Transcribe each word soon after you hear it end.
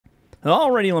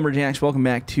Alrighty, Lumberjacks, welcome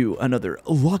back to another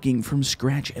logging from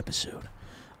scratch episode.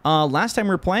 Last time we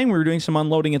were playing, we were doing some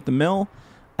unloading at the mill.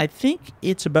 I think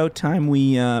it's about time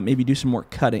we maybe do some more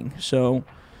cutting. So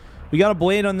we got a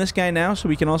blade on this guy now, so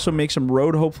we can also make some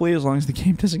road, hopefully, as long as the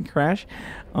game doesn't crash.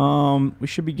 We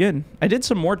should be good. I did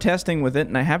some more testing with it,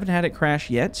 and I haven't had it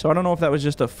crash yet, so I don't know if that was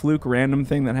just a fluke random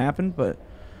thing that happened, but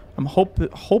I'm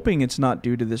hoping it's not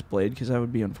due to this blade, because that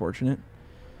would be unfortunate.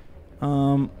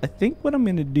 I think what I'm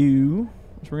going to do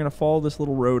is we're going to follow this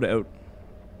little road out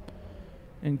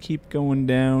and keep going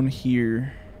down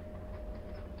here.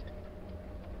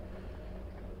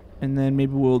 And then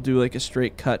maybe we'll do like a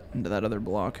straight cut into that other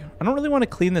block. I don't really want to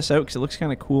clean this out because it looks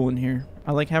kind of cool in here.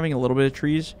 I like having a little bit of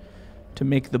trees to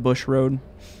make the bush road.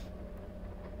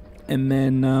 And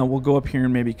then we'll go up here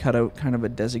and maybe cut out kind of a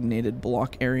designated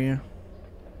block area.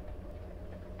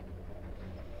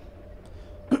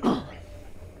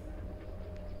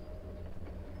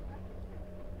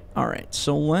 Alright,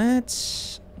 so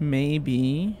let's go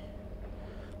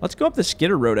up the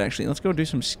Skidder road, actually. Let's go do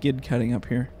some skid cutting up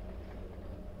here.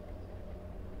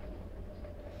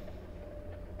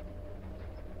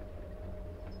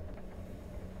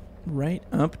 Right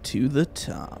up to the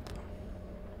top.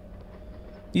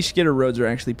 These Skidder roads are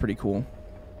actually pretty cool.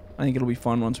 I think it'll be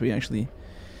fun once we actually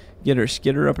get our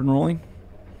Skidder up and rolling.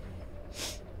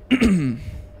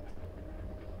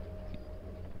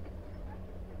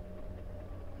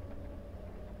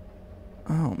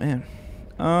 Oh, man.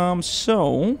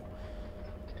 So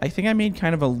I think I made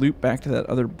kind of a loop back to that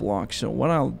other block. So what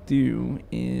I'll do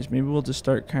is maybe we'll just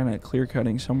start kind of clear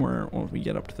cutting somewhere once we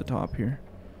get up to the top here.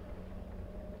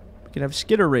 We could have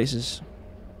Skidder races.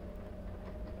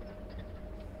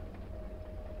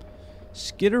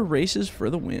 Skidder races for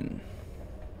the win.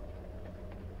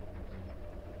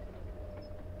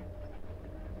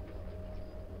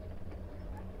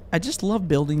 I just love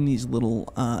building these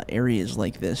little areas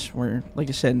like this where, like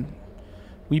I said,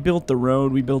 we built the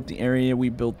road, we built the area, we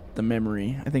built the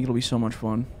memory. I think it'll be so much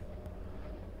fun.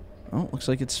 Oh, looks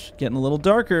like it's getting a little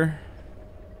darker.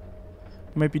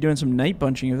 We might be doing some night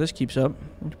bunching if this keeps up.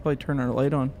 We'll probably turn our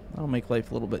light on. That'll make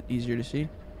life a little bit easier to see.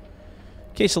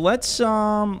 Okay, so let's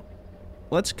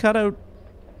cut out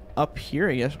up here,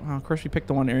 I guess. Well, of course, we picked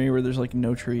the one area where there's like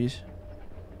no trees.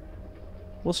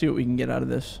 We'll see what we can get out of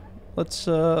this. Let's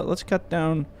cut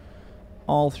down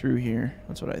all through here.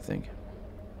 That's what I think.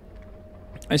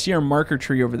 I see our marker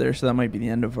tree over there, so that might be the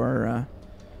end of our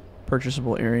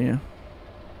purchasable area.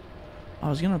 I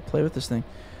was gonna play with this thing.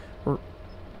 We're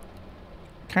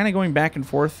kind of going back and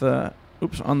forth.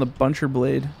 Oops, on the buncher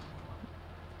blade.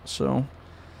 So,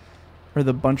 or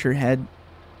the buncher head,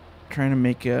 trying to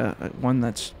make one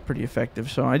that's pretty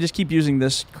effective. So I just keep using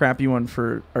this crappy one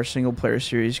for our single player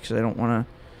series because I don't want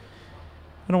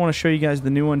to show you guys the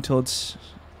new one till it's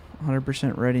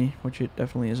 100% ready, which it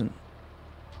definitely isn't.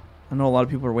 I know a lot of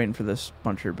people are waiting for this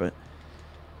buncher, but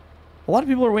a lot of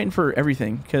people are waiting for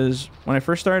everything, because when I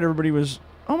first started, everybody was,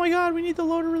 oh my god, we need the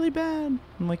loader really bad.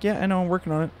 I'm like, yeah, I know, I'm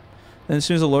working on it. And as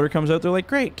soon as the loader comes out, they're like,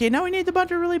 great, okay, now we need the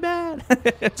buncher really bad.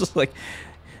 It's just like,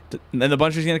 and then the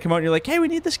buncher's going to come out, and you're like, hey, we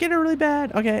need the skidder really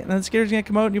bad. Okay, and then the skidder's going to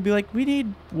come out, and you'll be like, we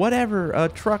need whatever, a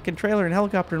truck and trailer and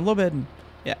helicopter and a little bit, and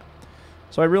yeah.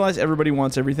 So I realize everybody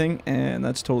wants everything, and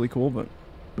that's totally cool, but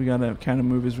we got to kind of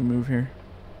move as we move here.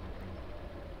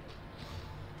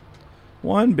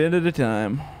 One bit at a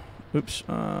time. Oops.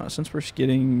 Since we're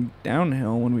skidding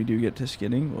downhill when we do get to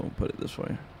skidding, we'll put it this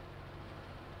way.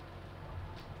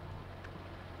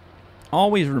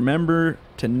 Always remember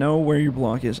to know where your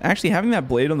block is. Actually, having that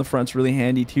blade on the front's really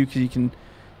handy, too, because you can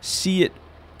see it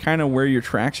kind of where your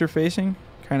tracks are facing.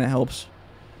 Kind of helps.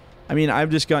 I mean, I've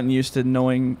just gotten used to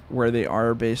knowing where they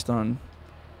are based on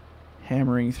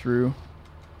hammering through,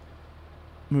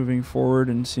 moving forward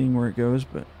and seeing where it goes,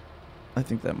 but I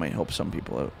think that might help some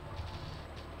people out.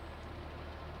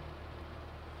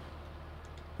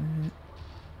 And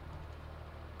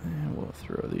we'll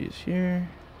throw these here.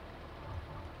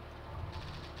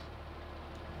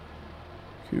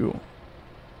 Cool.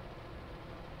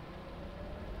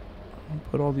 I'll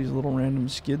put all these little random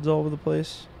skids all over the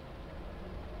place.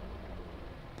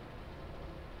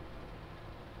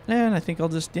 And I think I'll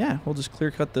just, yeah, we'll just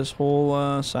clear cut this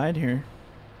whole side here.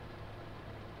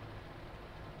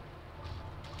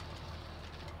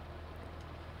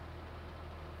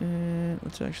 And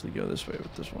let's actually go this way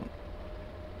with this one.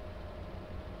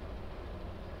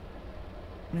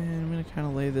 And I'm going to kind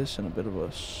of lay this in a bit of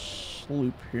a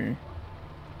sloop here.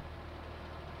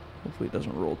 Hopefully it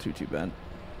doesn't roll too bad.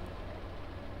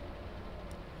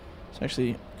 Let's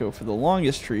actually go for the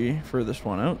longest tree, furthest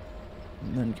one out,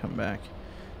 and then come back.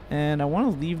 And I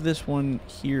want to leave this one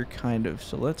here, kind of.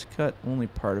 So let's cut only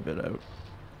part of it out.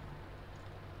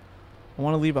 I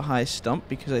want to leave a high stump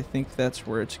because I think that's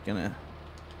where it's gonna...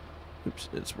 Oops,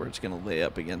 it's where it's gonna lay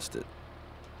up against it.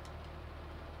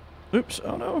 Oops,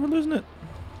 oh no, we're losing it.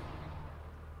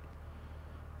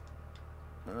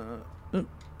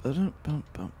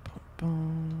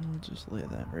 Just lay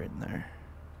that right in there.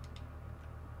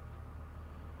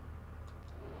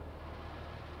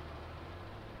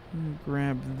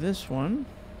 Grab this one.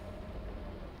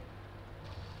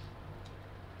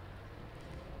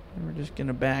 And we're just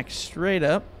gonna back straight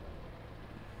up.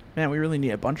 Man, we really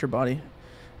need a buncher body.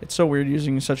 It's so weird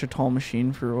using such a tall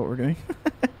machine for what we're doing.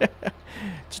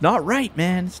 It's not right,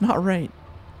 man. It's not right.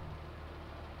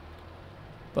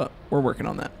 But we're working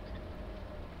on that.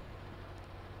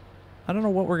 I don't know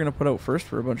what we're gonna put out first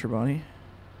for a buncher body.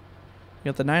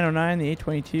 You got the 909, the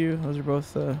 822. Those are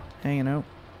both hanging out.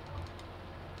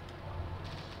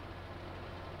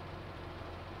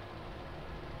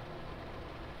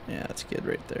 Yeah, that's good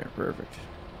right there. Perfect.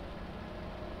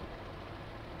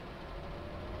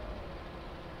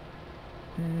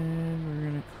 And we're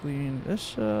going to clean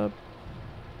this up.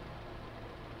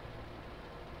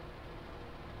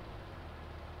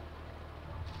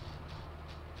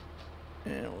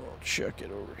 And we'll chuck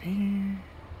it over here.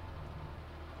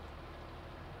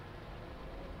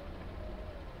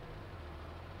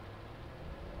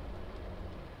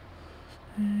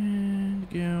 And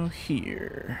go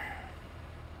here.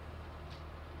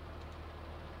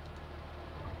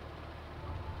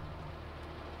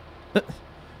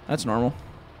 That's normal.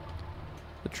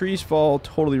 The trees fall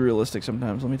totally realistic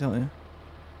sometimes, let me tell you.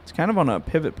 It's kind of on a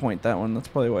pivot point, that one. That's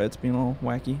probably why it's being all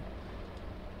wacky.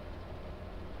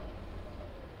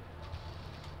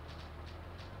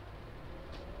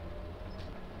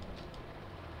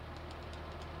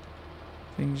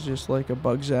 Things just like a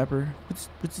bug zapper.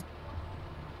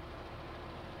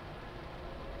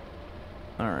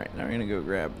 Alright, now we're going to go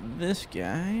grab this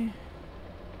guy.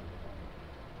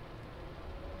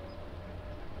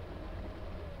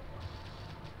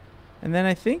 And then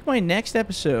I think my next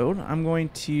episode, I'm going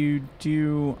to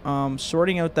do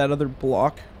sorting out that other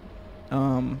block.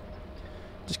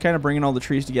 Just kind of bringing all the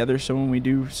trees together so when we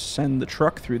do send the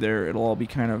truck through there, it'll all be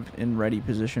kind of in ready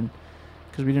position.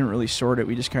 Because we didn't really sort it,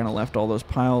 we just kind of left all those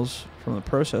piles from the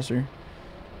processor.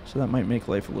 So that might make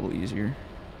life a little easier.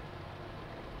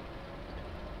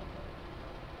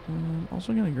 I'm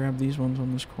also going to grab these ones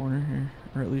on this corner here.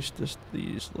 Or at least just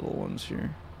these little ones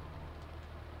here.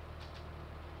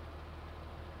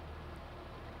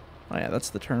 Oh yeah, that's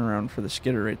the turnaround for the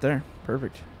skidder right there.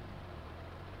 Perfect.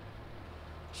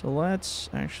 So let's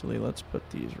put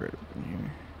these right up in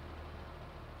here.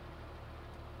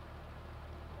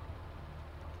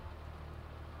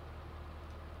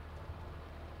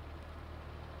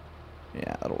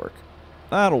 Yeah, that'll work.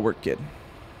 That'll work good.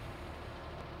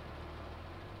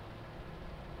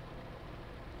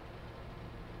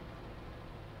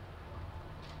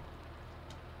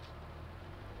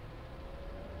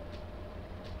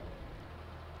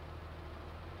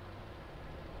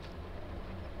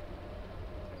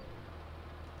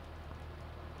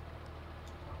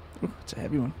 Ooh, it's a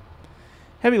heavy one.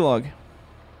 Heavy log.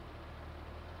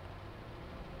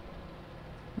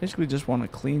 Basically just want to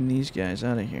clean these guys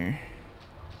out of here.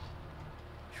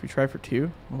 Should we try for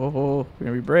 2? Oh, we're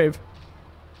gonna be brave.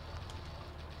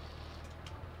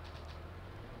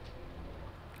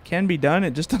 It can be done,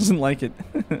 it just doesn't like it.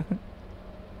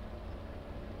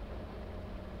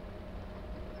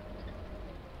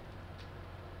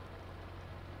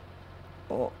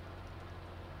 Oh.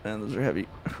 Man, those are heavy.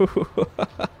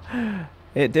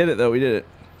 It did it though, we did it.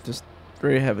 Just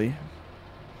very heavy.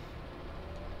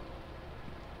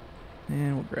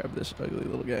 And we'll grab this ugly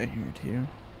little guy here too.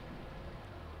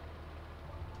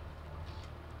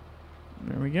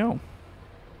 There we go.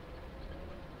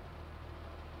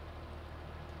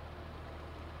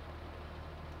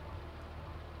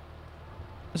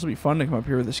 This will be fun to come up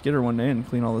here with a skidder one day and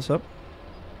clean all this up.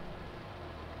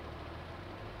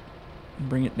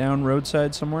 Bring it down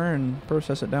roadside somewhere and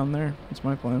process it down there. That's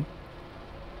my plan.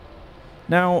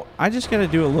 Now, I just got to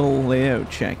do a little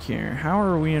layout check here. How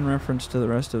are we in reference to the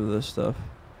rest of this stuff?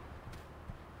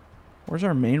 Where's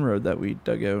our main road that we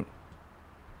dug out?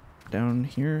 Down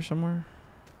here somewhere?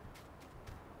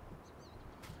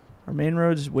 Our main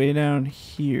road's way down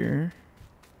here.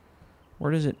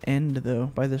 Where does it end, though?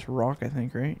 By this rock, I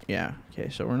think, right? Yeah. Okay,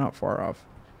 so we're not far off.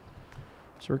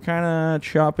 So we're kind of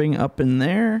chopping up in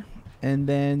there. And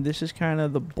then this is kind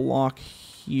of the block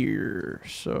here.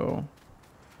 So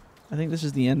I think this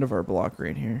is the end of our block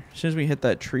right here. As soon as we hit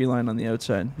that tree line on the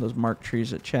outside, those marked trees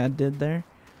that Chad did there.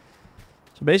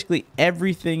 So So basically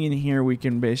everything in here we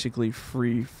can basically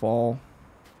free fall.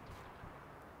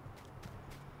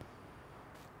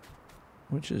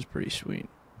 Which is pretty sweet.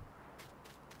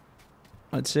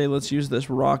 I'd say let's use this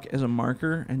rock as a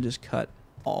marker and just cut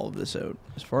all of this out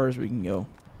as far as we can go.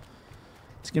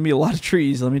 It's going to be a lot of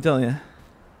trees, let me tell you.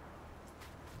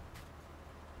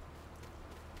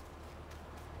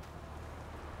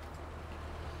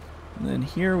 And then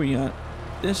here we got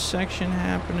this section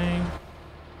happening.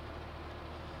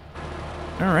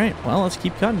 All right, well, let's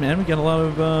keep cutting, man. We got a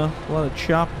lot of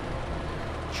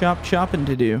chopping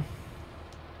to do.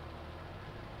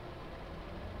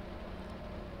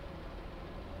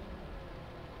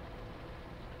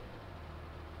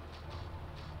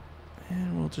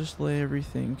 And we'll just lay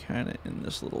everything kind of in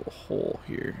this little hole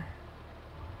here.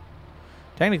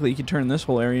 Technically, you could turn this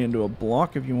whole area into a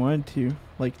block if you wanted to,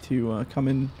 like to come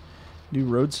in, do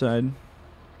roadside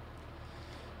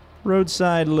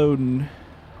loading.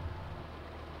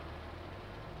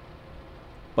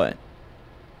 But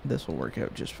this will work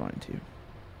out just fine too.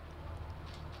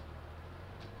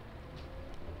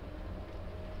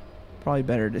 Probably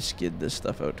better to skid this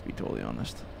stuff out, to be totally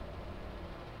honest.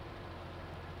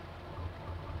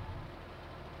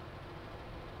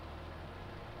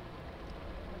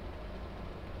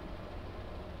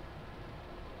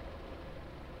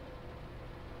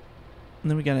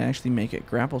 And then we gotta actually make a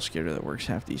grapple skidder that works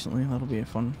half decently. That'll be a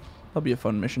fun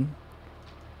mission.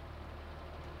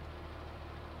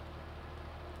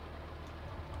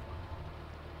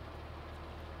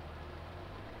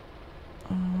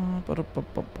 We'll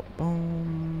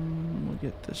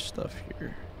get this stuff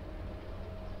here.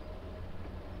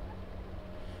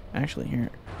 Actually, here,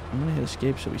 I'm gonna hit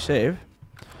escape so we save.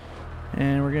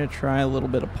 And we're gonna try a little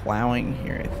bit of plowing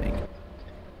here, I think.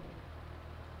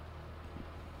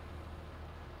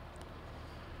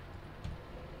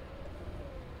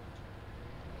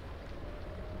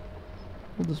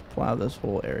 We'll just plow this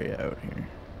whole area out here.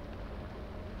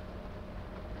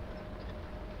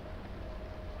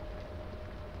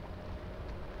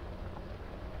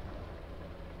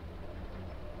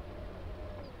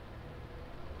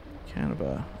 Kind of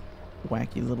a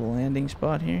wacky little landing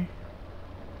spot here.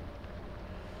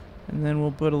 And then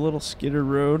we'll put a little skidder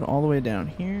road all the way down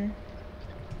here.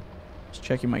 Just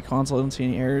checking my console, I don't see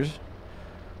any errors.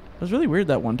 It was really weird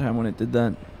that one time when it did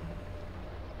that.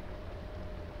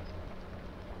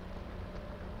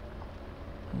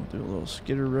 We'll do a little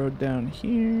skidder road down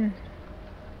here.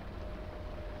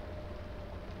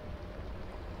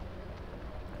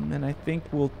 And then I think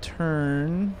we'll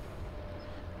turn,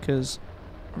 because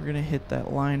we're going to hit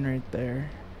that line right there.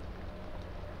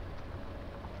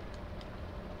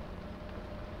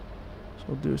 So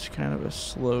we'll do kind of a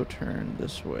slow turn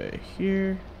this way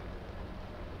here.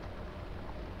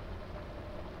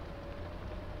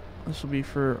 This will be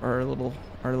for our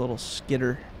little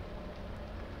skidder.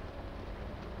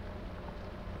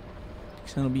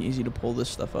 So it'll be easy to pull this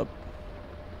stuff up.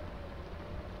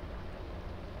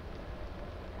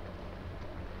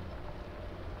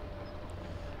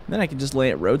 Then I can just lay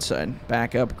it roadside.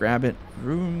 Back up, grab it.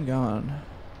 Room gone.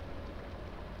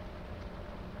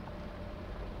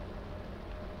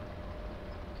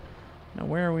 Now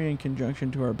where are we in conjunction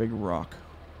to our big rock?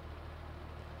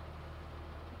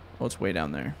 Oh, it's way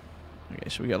down there. Okay,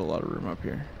 so we got a lot of room up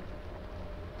here.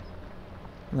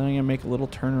 And then I'm going to make a little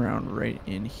turnaround right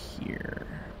in here.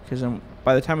 Because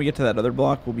by the time we get to that other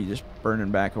block, we'll be just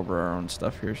burning back over our own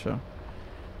stuff here, so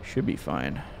should be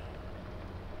fine.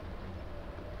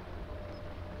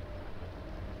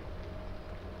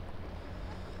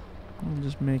 We'll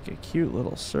just make a cute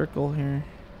little circle here.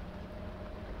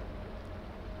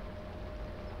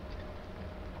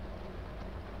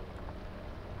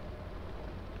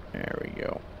 There we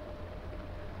go.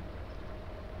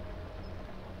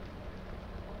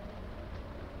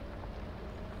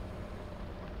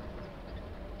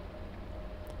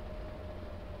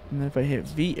 And then if I hit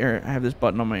V, or I have this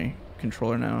button on my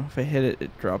controller now. If I hit it,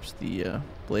 it drops the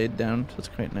blade down, so it's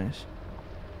quite nice.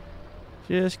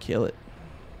 Just kill it.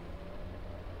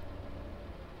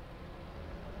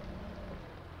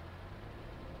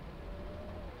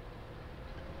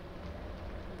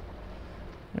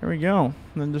 There we go.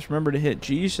 And then just remember to hit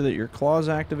G so that your claw's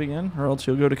active again, or else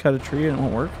you'll go to cut a tree and it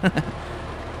won't work.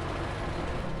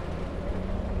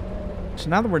 So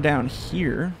now that we're down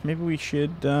here, maybe we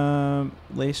should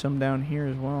lay some down here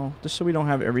as well, just so we don't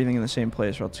have everything in the same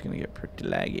place, or else it's going to get pretty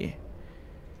laggy.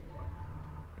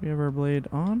 Do we have our blade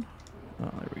on?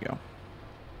 Oh, there we go.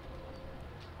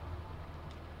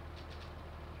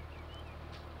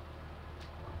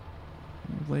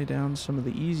 Lay down some of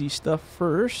the easy stuff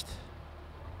first.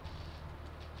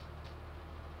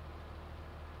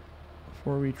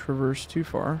 before we traverse too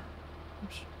far.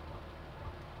 Oops.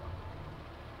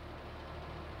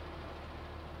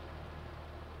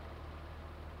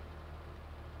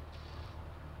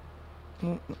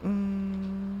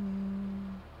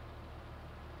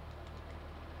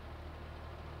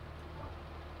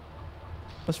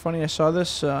 It's funny, I saw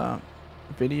this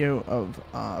video of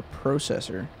a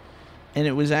processor, and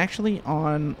it was actually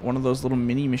on one of those little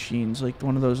mini machines, like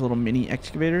one of those little mini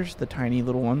excavators, the tiny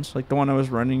little ones, like the one I was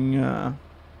running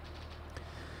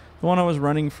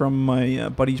from my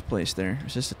buddy's place there.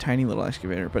 It's just a tiny little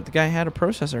excavator, but the guy had a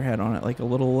processor head on it, like a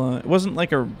little, it wasn't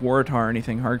like a Waratah or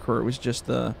anything hardcore, it was just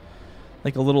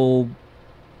like a little,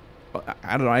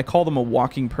 I don't know, I call them a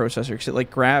walking processor, because it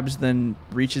like grabs, then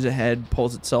reaches ahead,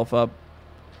 pulls itself up,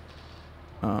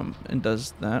 and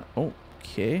does that.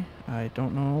 Okay, I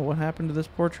don't know what happened to this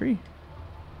poor tree.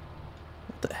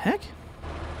 What the heck?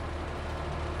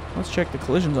 Let's check the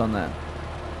collisions on that.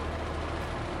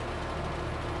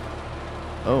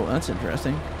 Oh, that's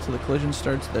interesting. So the collision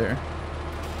starts there.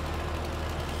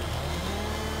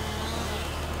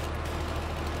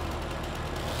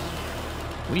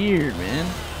 Weird, man.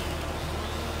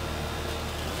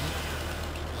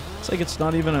 It's like it's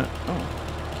not even a...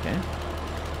 Oh, okay.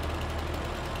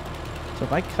 So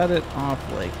if I cut it off,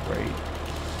 like, right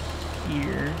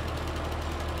here...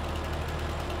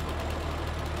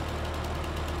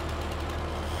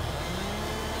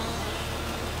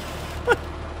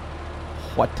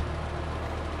 What?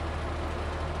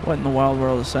 What in the wild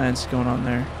world of science is going on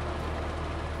there?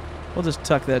 We'll just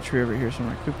tuck that tree over here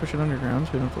somewhere. Can we push it underground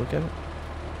so we don't have to look at it?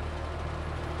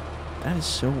 That is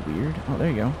so weird. Oh, there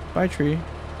you go. Bye, tree.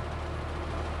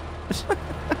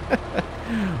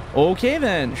 Okay,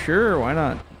 then. Sure, why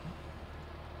not?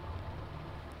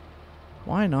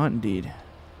 Why not, indeed?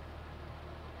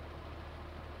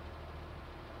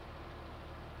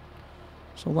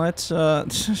 So let's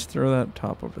just throw that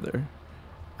top over there.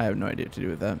 I have no idea what to do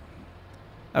with that.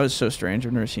 That was so strange.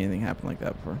 I've never seen anything happen like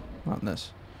that before. Not in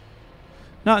this.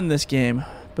 Not in this game.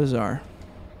 Bizarre.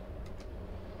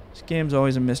 This game's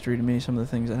always a mystery to me, some of the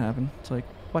things that happen. It's like,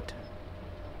 what?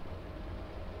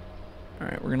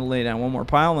 Alright, we're going to lay down one more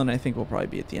pile, and I think we'll probably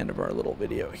be at the end of our little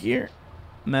video here.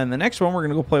 And then the next one, we're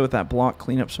going to go play with that block,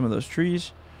 clean up some of those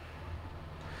trees.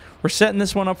 We're setting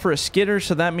this one up for a skidder,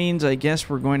 so that means I guess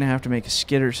we're going to have to make a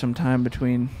skidder sometime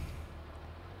between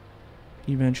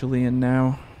eventually and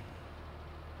now.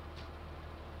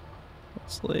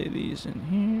 Let's lay these in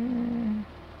here.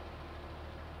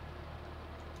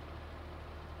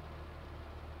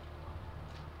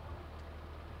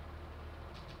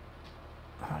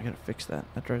 Oh, I gotta fix that.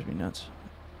 That drives me nuts.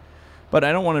 But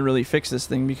I don't want to really fix this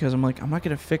thing because I'm like, I'm not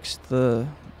gonna fix the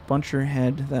buncher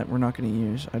head that we're not gonna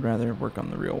use. I'd rather work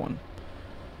on the real one.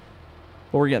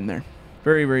 But we're getting there.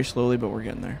 Very, very slowly, but we're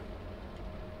getting there.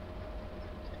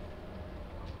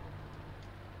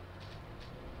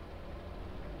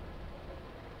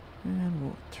 And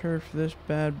we'll turf this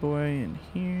bad boy in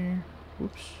here.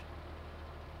 Whoops.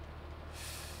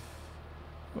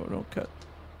 Oh, don't cut.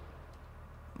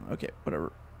 Okay,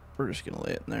 whatever. We're just gonna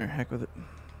lay it in there. Heck with it.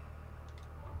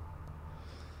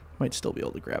 Might still be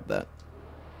able to grab that.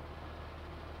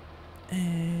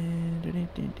 And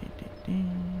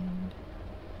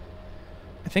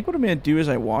I think what I'm gonna do is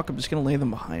I'm just gonna lay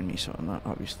them behind me, so I'm not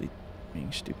obviously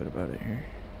being stupid about it here.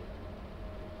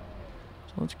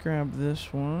 So let's grab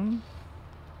this one,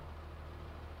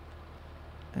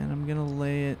 and I'm gonna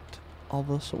lay it all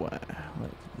this way,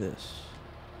 like this.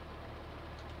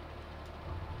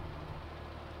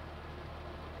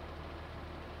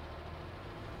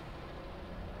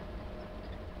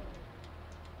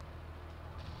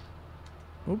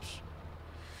 Oops.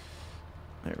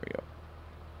 There we go.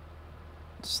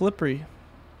 Slippery.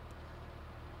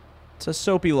 It's a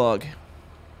soapy log.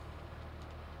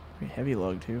 Pretty heavy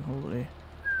log too. Holy.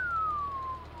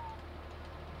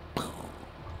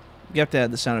 You have to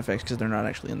add the sound effects because they're not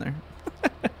actually in there.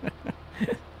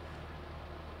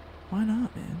 Why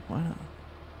not, man? Why not?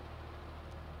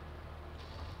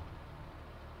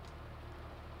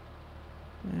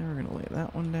 And we're gonna lay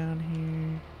that one down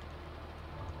here.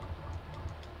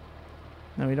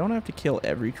 Now, we don't have to kill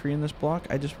every tree in this block.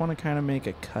 I just want to kind of make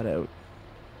a cutout.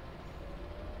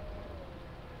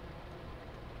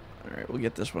 Alright, we'll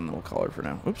get this one, then we'll call her for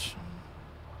now. Oops.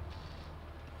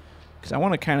 Because I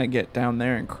want to kind of get down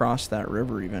there and cross that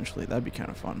river eventually. That'd be kind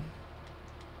of fun.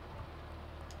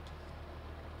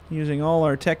 Using all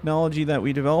our technology that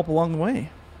we develop along the way.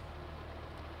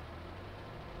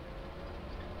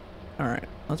 Alright,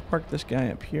 let's park this guy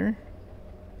up here.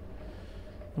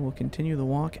 And we'll continue the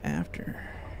walk after.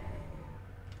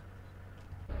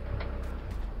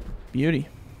 Beauty.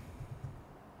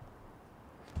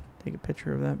 Take a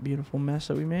picture of that beautiful mess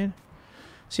that we made.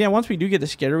 So yeah, once we do get the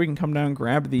skidder, we can come down,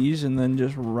 grab these, and then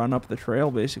just run up the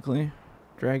trail, basically.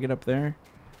 Drag it up there.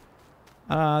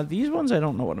 These ones I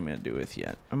don't know what I'm going to do with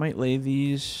yet. I might lay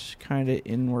these kind of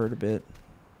inward a bit.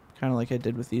 Kind of like I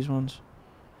did with these ones.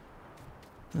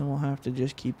 Then we'll have to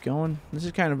just keep going. This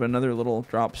is kind of another little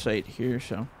drop site here,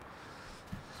 so.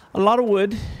 A lot of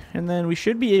wood, and then we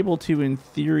should be able to, in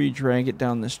theory, drag it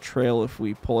down this trail if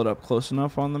we pull it up close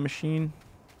enough on the machine.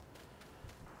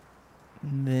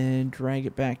 And then drag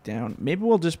it back down. Maybe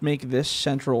we'll just make this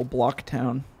central block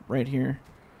town right here.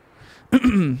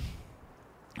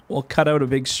 We'll cut out a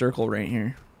big circle right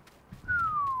here.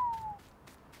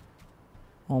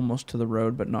 Almost to the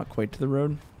road, but not quite to the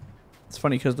road. It's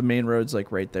funny because the main road's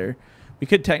like right there. We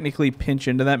could technically pinch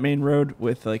into that main road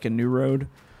with like a new road.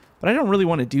 But I don't really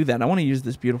want to do that. I want to use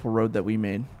this beautiful road that we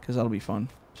made because that'll be fun.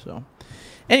 So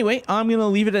anyway, I'm going to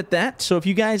leave it at that. So if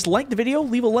you guys like the video,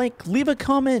 leave a like, leave a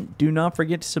comment. Do not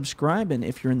forget to subscribe. And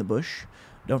if you're in the bush,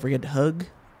 don't forget to hug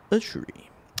a tree.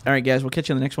 All right, guys, we'll catch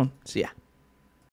you on the next one. See ya.